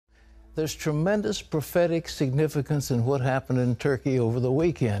There's tremendous prophetic significance in what happened in Turkey over the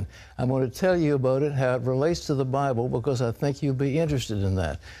weekend. I'm going to tell you about it, how it relates to the Bible, because I think you'll be interested in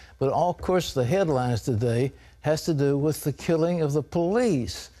that. But of course, the headlines today has to do with the killing of the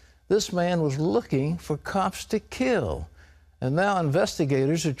police. This man was looking for cops to kill. And now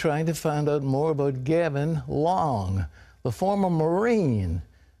investigators are trying to find out more about Gavin Long, the former Marine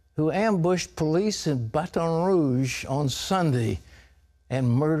who ambushed police in Baton Rouge on Sunday and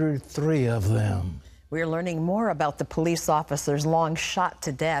murdered 3 of them. We're learning more about the police officers Long shot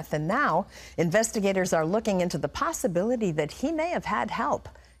to death, and now investigators are looking into the possibility that he may have had help.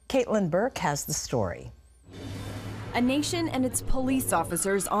 Caitlin Burke has the story. A nation and its police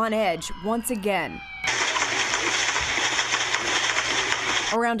officers on edge once again.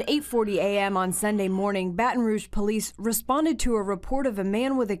 Around 8:40 a.m. on Sunday morning, Baton Rouge police responded to a report of a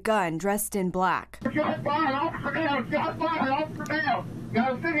man with a gun dressed in black. Shot fired, officer down, shot fired, officer down.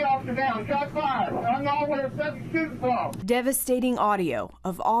 Got a city officer down, shot fired. I don't know where the shooting from. Devastating audio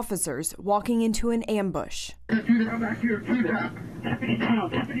of officers walking into an ambush.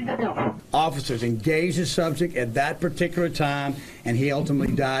 Officers engaged the subject at that particular time, and he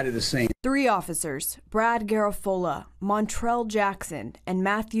ultimately died at the scene. 3 officers, Brad Garofalo, Montrell Jackson, and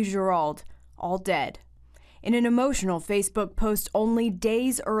Matthew Gerald, all dead. In an emotional Facebook post only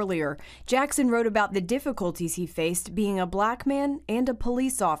days earlier, Jackson wrote about the difficulties he faced being a black man and a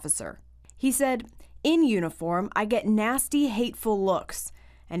police officer. He said, "In uniform, I get nasty, hateful looks,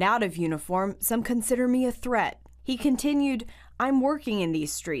 and out of uniform, some consider me a threat." He continued, "I'm working in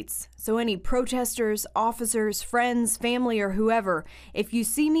these streets, so any protesters, officers, friends, family, or whoever, if you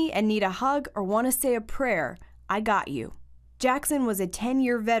see me and need a hug or want to say a prayer, I got you." Jackson was a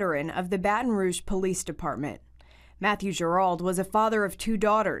 10-year veteran of the Baton Rouge Police Department. Matthew Gerald was a father of 2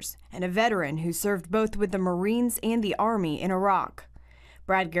 daughters and a veteran who served both with the Marines and the Army in Iraq.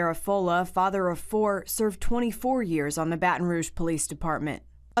 Brad Garofalo, father of 4, served 24 years on the Baton Rouge Police Department.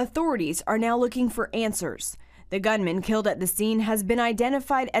 Authorities are now looking for answers. The gunman killed at the scene has been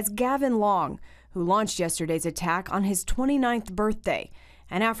identified as Gavin Long, who launched yesterday's attack on his 29th birthday,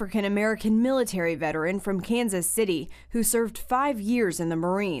 an African-American military veteran from Kansas City who served 5 years in the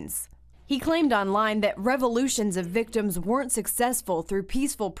Marines. He claimed online that revolutions of victims weren't successful through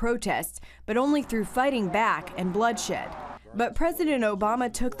peaceful protests, but only through fighting back and bloodshed. But President Obama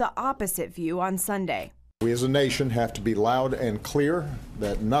took the opposite view on Sunday. We as a nation have to be loud and clear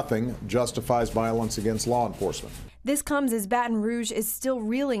that nothing justifies violence against law enforcement. This comes as Baton Rouge is still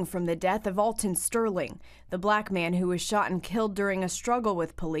reeling from the death of Alton Sterling, the black man who was shot and killed during a struggle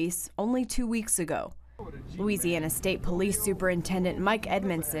with police only 2 weeks ago. Louisiana State Police Superintendent Mike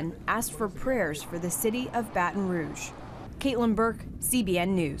Edmondson asked for prayers for the city of Baton Rouge. Caitlin Burke,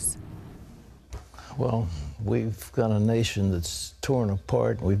 CBN News. Well, we've got a nation that's torn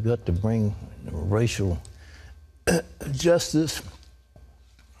apart. We've got to bring racial justice,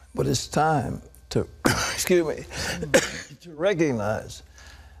 but it's time to, excuse me, to recognize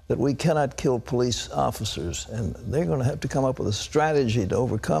that we cannot kill police officers, and they're going to have to come up with a strategy to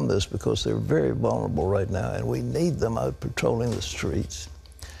overcome this because they're very vulnerable right now, and we need them out patrolling the streets.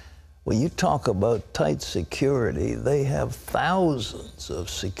 When you talk about tight security, they have thousands of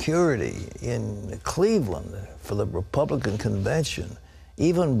security in Cleveland for the Republican convention,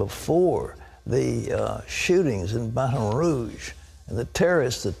 even before the shootings in Baton Rouge and the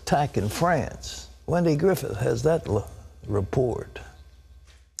terrorist attack in France. Wendy Griffith has that report.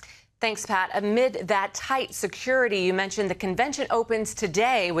 Thanks, Pat. Amid that tight security, you mentioned the convention opens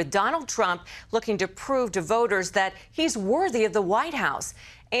today with Donald Trump looking to prove to voters that he's worthy of the White House.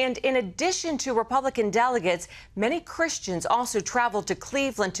 And in addition to Republican delegates, many Christians also traveled to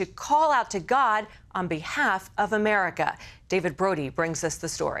Cleveland to call out to God on behalf of America. David Brody brings us the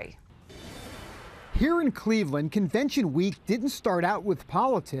story. Here in Cleveland, Convention Week didn't start out with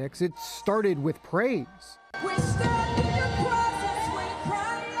politics. It started with praise.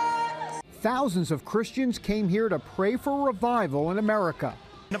 Thousands of Christians came here to pray for revival in America.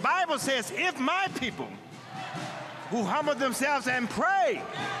 The Bible says, if my people who humble themselves and pray,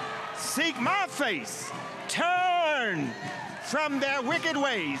 seek my face, turn from their wicked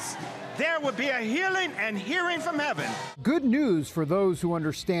ways, there will be a healing and hearing from heaven. Good news for those who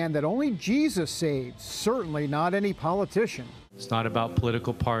understand that only Jesus saves, certainly not any politician. It's not about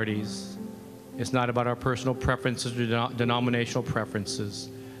political parties. It's not about our personal preferences or denominational preferences.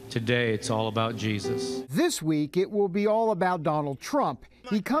 Today, it's all about Jesus. This week, it will be all about Donald Trump.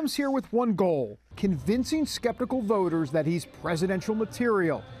 He comes here with one goal, convincing skeptical voters that he's presidential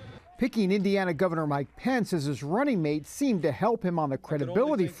material. Picking Indiana Governor Mike Pence as his running mate seemed to help him on the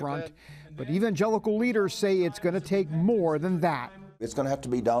credibility front, but evangelical leaders say it's going to take more than that. It's going to have to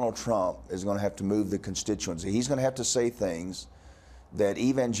be Donald Trump is going to have to move the constituency. He's going to have to say things that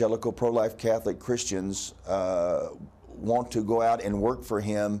evangelical pro-life Catholic Christians want to go out and work for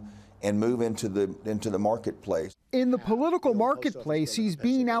him and move into the marketplace. In the political marketplace, he's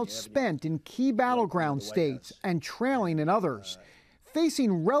being outspent in key battleground states and trailing in others.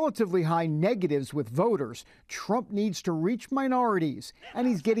 Facing relatively high negatives with voters, Trump needs to reach minorities, and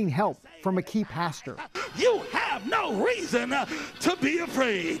he's getting help from a key pastor. You have no reason to be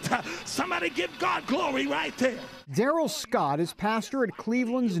afraid. Somebody give God glory right there. Darrell Scott is pastor at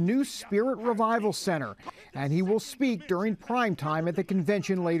Cleveland's New Spirit Revival Center, and he will speak during prime time at the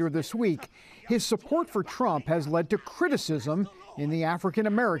convention later this week. His support for Trump has led to criticism in the African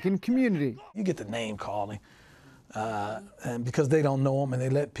American community. You get the name calling. And because they don't know him and they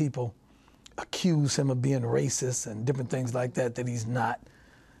let people accuse him of being racist and different things like that he's not.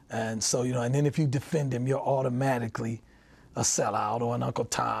 And so, and then if you defend him, you're automatically a sellout or an Uncle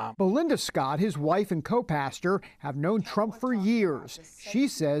Tom. Belinda Scott, his wife and co-pastor, have known Trump for years. She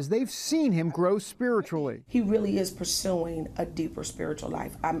says they've seen him grow spiritually. He really is pursuing a deeper spiritual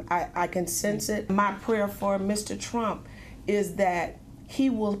life. I can sense it. My prayer for Mr. Trump is that he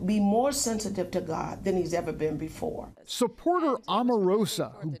will be more sensitive to God than he's ever been before. Supporter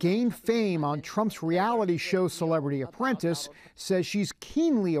Omarosa, who gained fame on Trump's reality show Celebrity Apprentice, says she's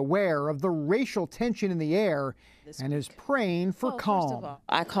keenly aware of the racial tension in the air and is praying for calm.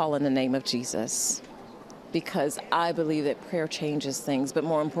 I call in the name of Jesus because I believe that prayer changes things, but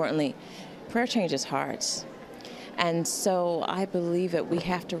more importantly, prayer changes hearts. And so I believe that we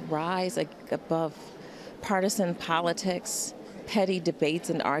have to rise above partisan politics, petty debates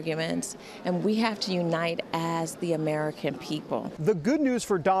and arguments, and we have to unite as the American people. The good news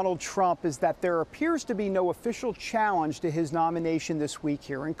for Donald Trump is that there appears to be no official challenge to his nomination this week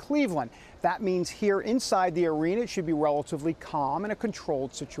here in Cleveland. That means here inside the arena it should be relatively calm and a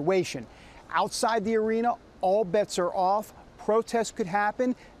controlled situation. Outside the arena, all bets are off. Protests could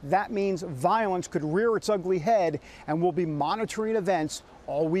happen. That means violence could rear its ugly head, and we'll be monitoring events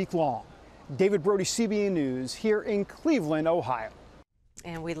all week long. David Brody, CBN News, here in Cleveland, Ohio.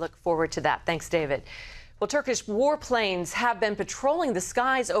 And we look forward to that. Thanks, David. Well, Turkish warplanes have been patrolling the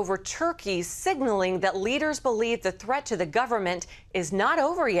skies over Turkey, signaling that leaders believe the threat to the government is not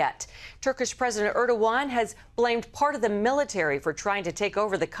over yet. Turkish President Erdogan has blamed part of the military for trying to take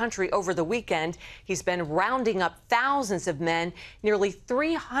over the country over the weekend. He's been rounding up thousands of men. Nearly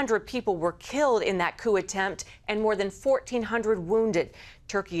 300 people were killed in that coup attempt and more than 1,400 wounded.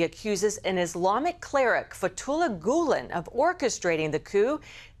 Turkey accuses an Islamic cleric, Fethullah Gulen, of orchestrating the coup.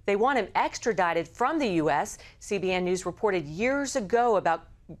 They want him extradited from the U.S. CBN News reported years ago about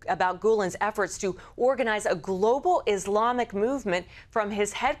Gulen's efforts to organize a global Islamic movement from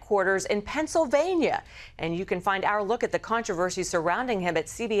his headquarters in Pennsylvania. And you can find our look at the controversy surrounding him at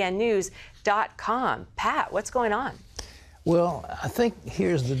cbnnews.com. Pat, what's going on? Well, I think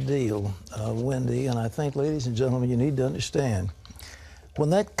here's the deal, Wendy, and I think, ladies and gentlemen, you need to understand. When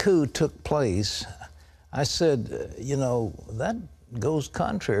that coup took place, I said, that goes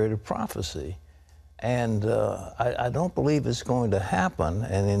contrary to prophecy. And I don't believe it's going to happen.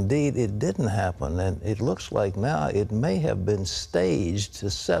 And indeed, it didn't happen. And it looks like now it may have been staged to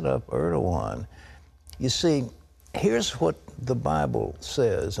set up Erdogan. You see, here's what the Bible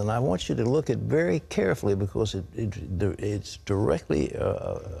says. And I want you to look at it very carefully because it's directly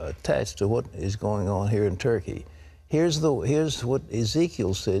attached to what is going on here in Turkey. Here's what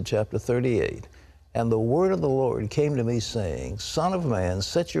Ezekiel said, chapter 38. And the word of the Lord came to me, saying, Son of man,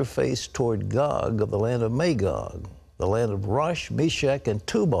 set your face toward Gog of the land of Magog, the land of Rosh, Meshach, and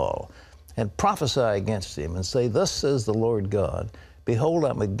Tubal, and prophesy against him, and say, Thus says the Lord God, Behold,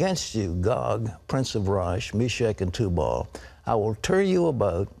 I'm against you, Gog, prince of Rosh, Meshach, and Tubal. I will turn you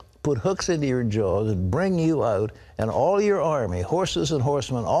about, put hooks into your jaws, and bring you out, and all your army, horses and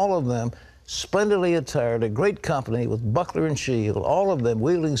horsemen, all of them, splendidly attired, a great company with buckler and shield, all of them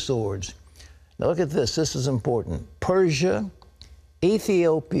wielding swords. Now look at this. This is important. Persia,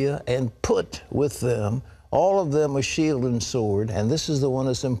 Ethiopia, and Put with them, all of them a shield and sword. And this is the one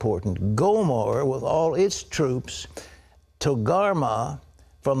that's important. Gomer with all its troops, Togarmah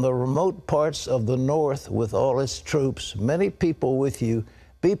from the remote parts of the north with all its troops, many people with you.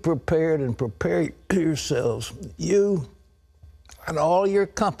 Be prepared and prepare yourselves, you and all your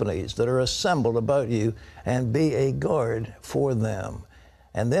companies that are assembled about you, and be a guard for them.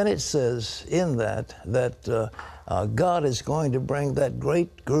 And then it says in that God is going to bring that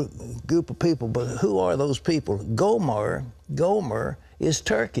great group of people. But who are those people? Gomer is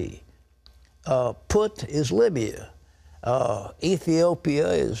Turkey. Put is Libya. Ethiopia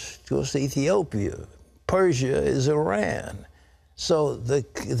is just Ethiopia. Persia is Iran. So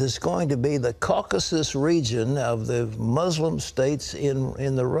there's going to be the Caucasus region of the Muslim states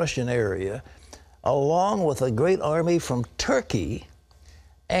in the Russian area, along with a great army from Turkey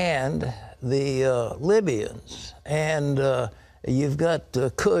and the Libyans. And you've got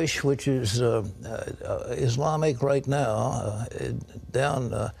Kush, which is Islamic right now, down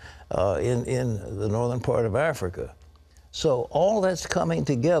in the northern part of Africa. So all that's coming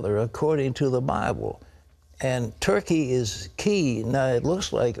together according to the Bible. And Turkey is key. Now it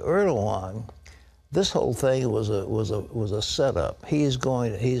looks like Erdogan, this whole thing was a setup. He's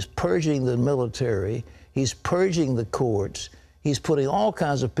purging the military, he's purging the courts, he's putting all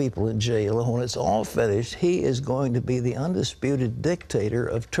kinds of people in jail, and when it's all finished, he is going to be the undisputed dictator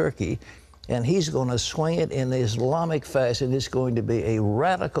of Turkey, and he's going to swing it in the Islamic fashion. It's going to be a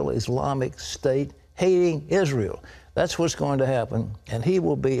radical Islamic state hating Israel. That's what's going to happen, and he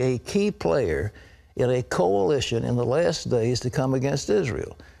will be a key player in a coalition in the last days to come against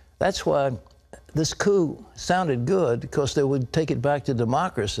Israel. That's why this coup sounded good, because they would take it back to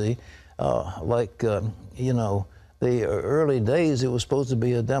democracy, you know, the early days, it was supposed to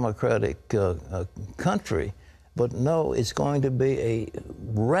be a democratic country, but no, it's going to be a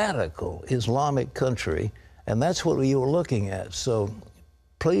radical Islamic country, and that's what you were looking at. So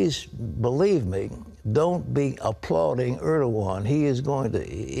please believe me, don't be applauding Erdogan. He is going to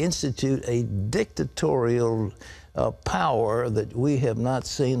institute a dictatorial power that we have not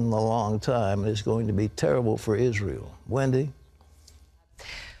seen in a long time, and it's going to be terrible for Israel. Wendy?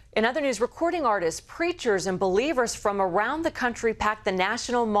 In other news, recording artists, preachers, and believers from around the country packed the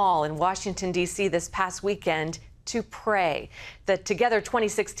National Mall in Washington, D.C. this past weekend to pray. The Together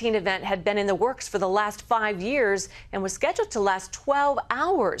 2016 event had been in the works for the last 5 years and was scheduled to last 12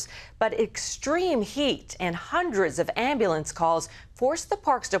 hours. But extreme heat and hundreds of ambulance calls forced the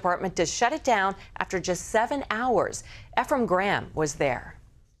Parks Department to shut it down after just 7 hours. Ephraim Graham was there.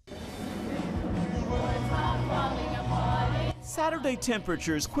 Saturday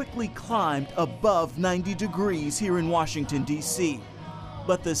temperatures quickly climbed above 90 degrees here in Washington, D.C.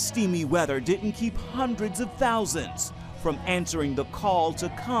 But the steamy weather didn't keep hundreds of thousands from answering the call to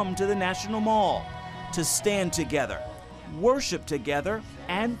come to the National Mall, to stand together, worship together,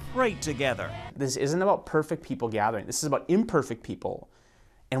 and pray together. This isn't about perfect people gathering. This is about imperfect people,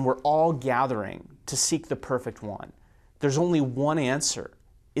 and we're all gathering to seek the perfect one. There's only one answer.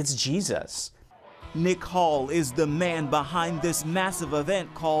 It's Jesus. Nick Hall is the man behind this massive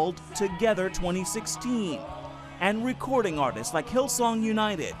event called Together 2016. And recording artists like Hillsong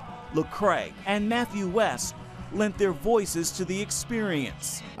United, Lecrae, and Matthew West lent their voices to the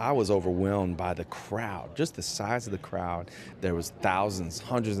experience. I was overwhelmed by the crowd, just the size of the crowd. There was thousands,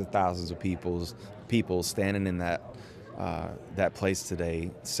 hundreds of thousands of people standing in that place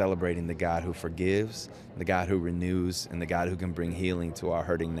today, celebrating the God who forgives, the God who renews, and the God who can bring healing to our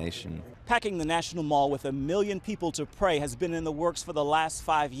hurting nation. Packing the National Mall with 1 million people to pray has been in the works for the last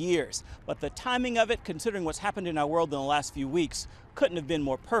 5 years. But the timing of it, considering what's happened in our world in the last few weeks, couldn't have been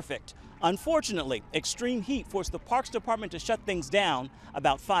more perfect. Unfortunately, extreme heat forced the Parks Department to shut things down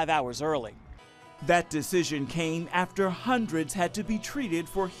about 5 hours early. That decision came after hundreds had to be treated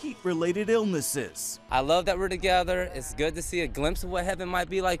for heat-related illnesses. I love that we're together. It's good to see a glimpse of what heaven might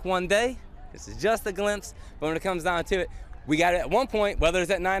be like one day. This is just a glimpse, but when it comes down to it, we got it at one point, whether it's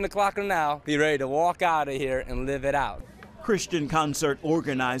at 9 o'clock or now, be ready to walk out of here and live it out. Christian concert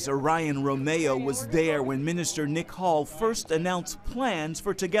organizer Ryan Romeo was there when Minister Nick Hall first announced plans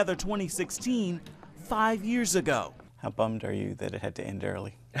for Together 2016 5 years ago. How bummed are you that it had to end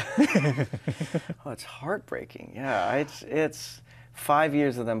early? Oh, it's heartbreaking. Yeah, it's 5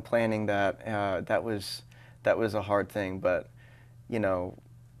 years of them planning that. That was a hard thing, but you know,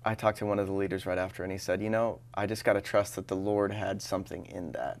 I talked to one of the leaders right after, and he said, you know, I just got to trust that the Lord had something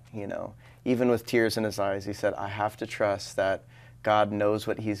in that, you know. Even with tears in his eyes, he said, I have to trust that God knows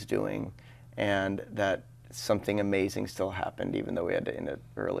what he's doing and that something amazing still happened, even though we had to end it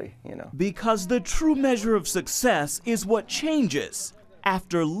early, you know. Because the true measure of success is what changes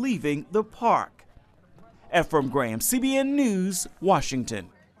after leaving the park. Ephraim Graham, CBN News, Washington.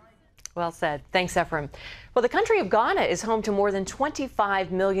 Well said. Thanks, Ephraim. Well, the country of Ghana is home to more than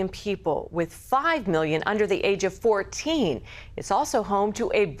 25 million people, with 5 million under the age of 14. It's also home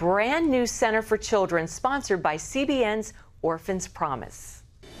to a brand new center for children sponsored by CBN's Orphans Promise.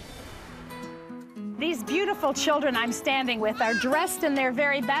 These beautiful children I'm standing with are dressed in their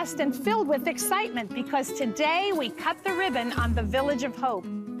very best and filled with excitement because today we cut the ribbon on the Village of Hope.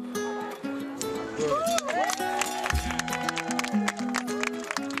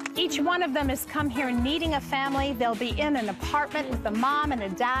 Each one of them has come here needing a family. They'll be in an apartment with a mom and a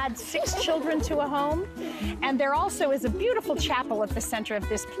dad, 6 children to a home. And there also is a beautiful chapel at the center of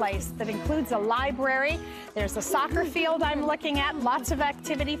this place that includes a library. There's a soccer field I'm looking at, lots of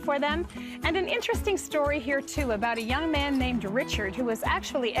activity for them. And an interesting story here too about a young man named Richard who was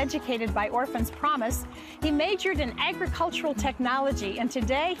actually educated by Orphans Promise. He majored in agricultural technology, and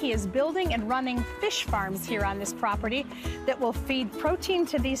today he is building and running fish farms here on this property that will feed protein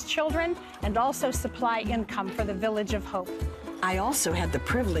to these children and also supply income for the Village of Hope. I also had the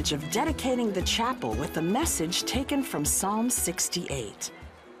privilege of dedicating the chapel with a message taken from Psalm 68.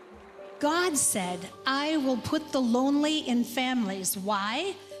 God said, I will put the lonely in families.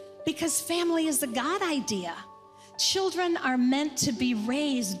 Why? Because family is a God idea. Children are meant to be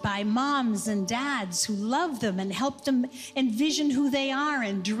raised by moms and dads who love them and help them envision who they are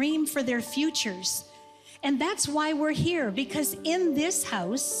and dream for their futures. And that's why we're here, because in this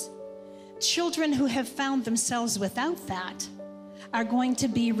house, children who have found themselves without that are going to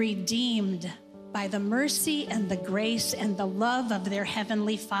be redeemed by the mercy and the grace and the love of their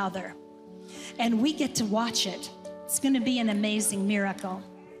Heavenly Father. And we get to watch it. It's going to be an amazing miracle.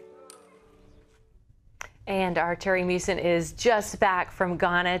 And our Terry Meeuwsen is just back from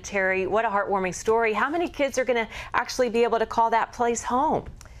Ghana. Terry, what a heartwarming story. How many kids are going to actually be able to call that place home?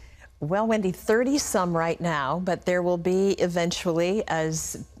 Well, Wendy, 30-some right now, but there will be eventually,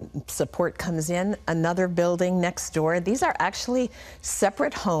 as support comes in, another building next door. These are actually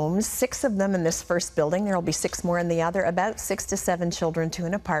separate homes, 6 of them in this first building. There will be 6 more in the other, about 6 to 7 children to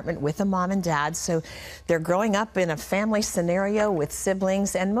an apartment with a mom and dad. So they're growing up in a family scenario with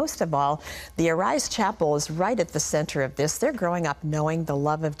siblings, and most of all, the Arise Chapel is right at the center of this. They're growing up knowing the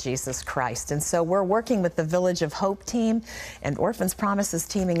love of Jesus Christ. And so we're working with the Village of Hope team, and Orphans Promise is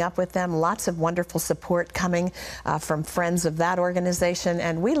teaming up with them. Lots of wonderful support coming from friends of that organization,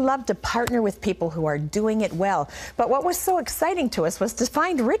 and we love to partner with people who are doing it well. But what was so exciting to us was to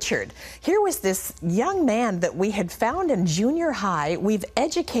find Richard. Here was this young man that we had found in junior high. We've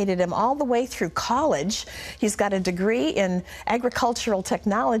educated him all the way through college. He's got a degree in agricultural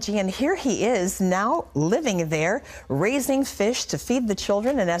technology, and here he is now living there, raising fish to feed the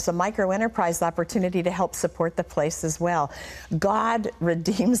children, and as a micro-enterprise opportunity to help support the place as well. God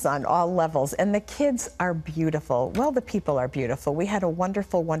redeems on all levels, and the kids are beautiful. Well, the people are beautiful. We had a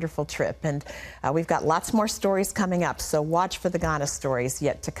wonderful, wonderful trip, and we've got lots more stories coming up, so watch for the Ghana stories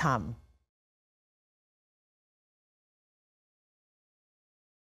yet to come.